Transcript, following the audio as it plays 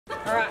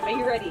All right, are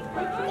you ready?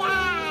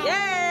 Yeah!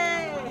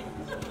 Yay!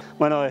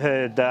 When I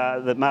heard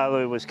that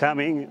Malu was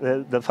coming,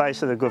 the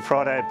face of the Good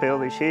Friday appeal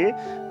this year,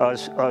 I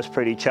was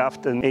pretty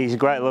chuffed. And he's a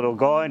great little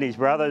guy, and his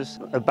brother's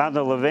a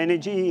bundle of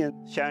energy, and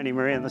showing him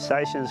around the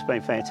station has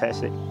been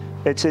fantastic.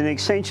 It's an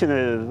extension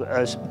of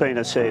us being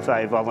a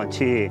CFA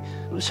volunteer.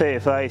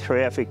 CFA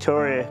throughout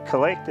Victoria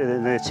collected,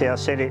 and it's our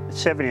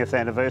 70th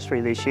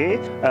anniversary this year.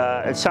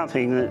 It's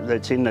something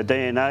that's in the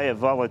DNA of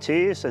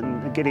volunteers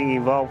and getting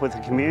involved with the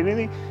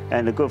community,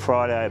 and the Good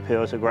Friday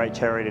appeal is a great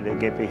charity to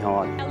get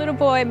behind. Our little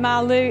boy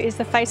Malu is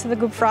the face of the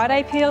Good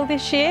Friday appeal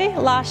this year.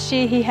 Last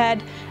year he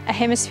had a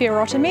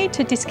hemispherotomy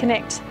to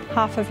disconnect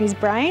half of his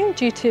brain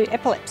due to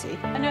epilepsy.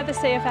 I know the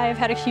CFA have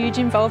had a huge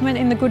involvement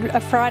in the Good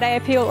Friday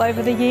appeal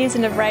over the years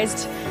and have raised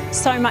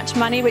so much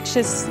money, which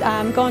has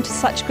gone to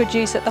such good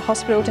use at the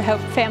hospital to help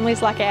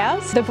families like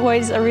ours. The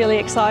boys are really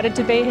excited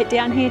to be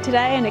down here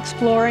today and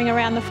exploring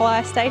around the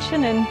fire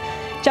station and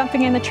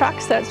jumping in the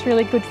truck, so it's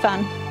really good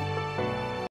fun.